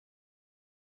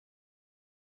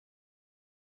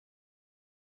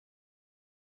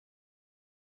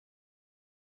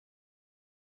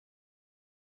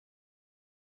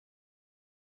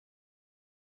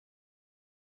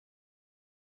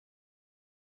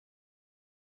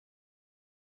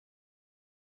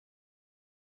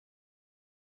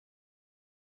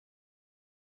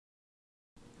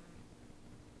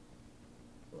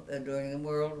during the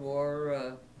World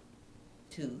War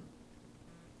II,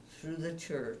 through the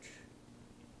church,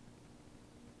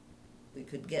 we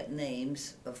could get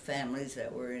names of families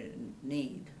that were in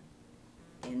need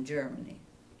in Germany.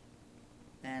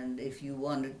 And if you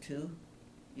wanted to,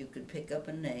 you could pick up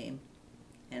a name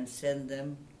and send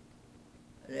them.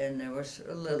 Then there was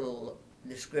a little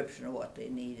description of what they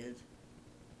needed,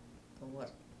 of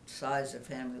what size the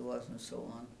family was and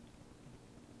so on.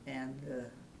 And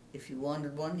if you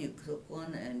wanted one, you took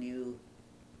one and you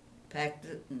packed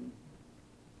it and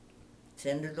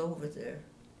sent it over there,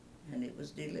 and it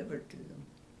was delivered to them.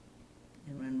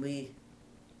 And when we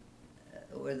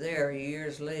were there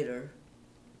years later,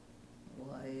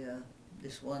 why,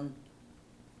 this one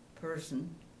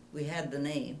person, we had the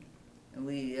name, and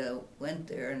we went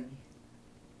there, and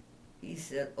he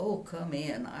said, "Oh, come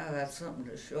in, I have something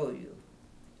to show you."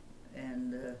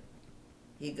 And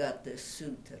he got this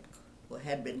suit that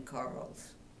had been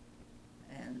Carl's,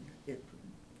 and it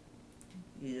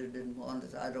either didn't want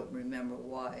it, I don't remember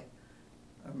why,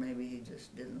 or maybe he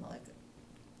just didn't like it.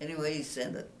 Anyway, he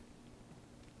sent it,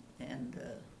 and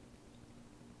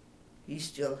he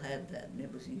still had that, and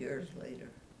it was years later.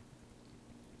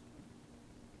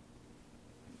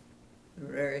 We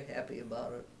were very happy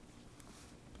about it.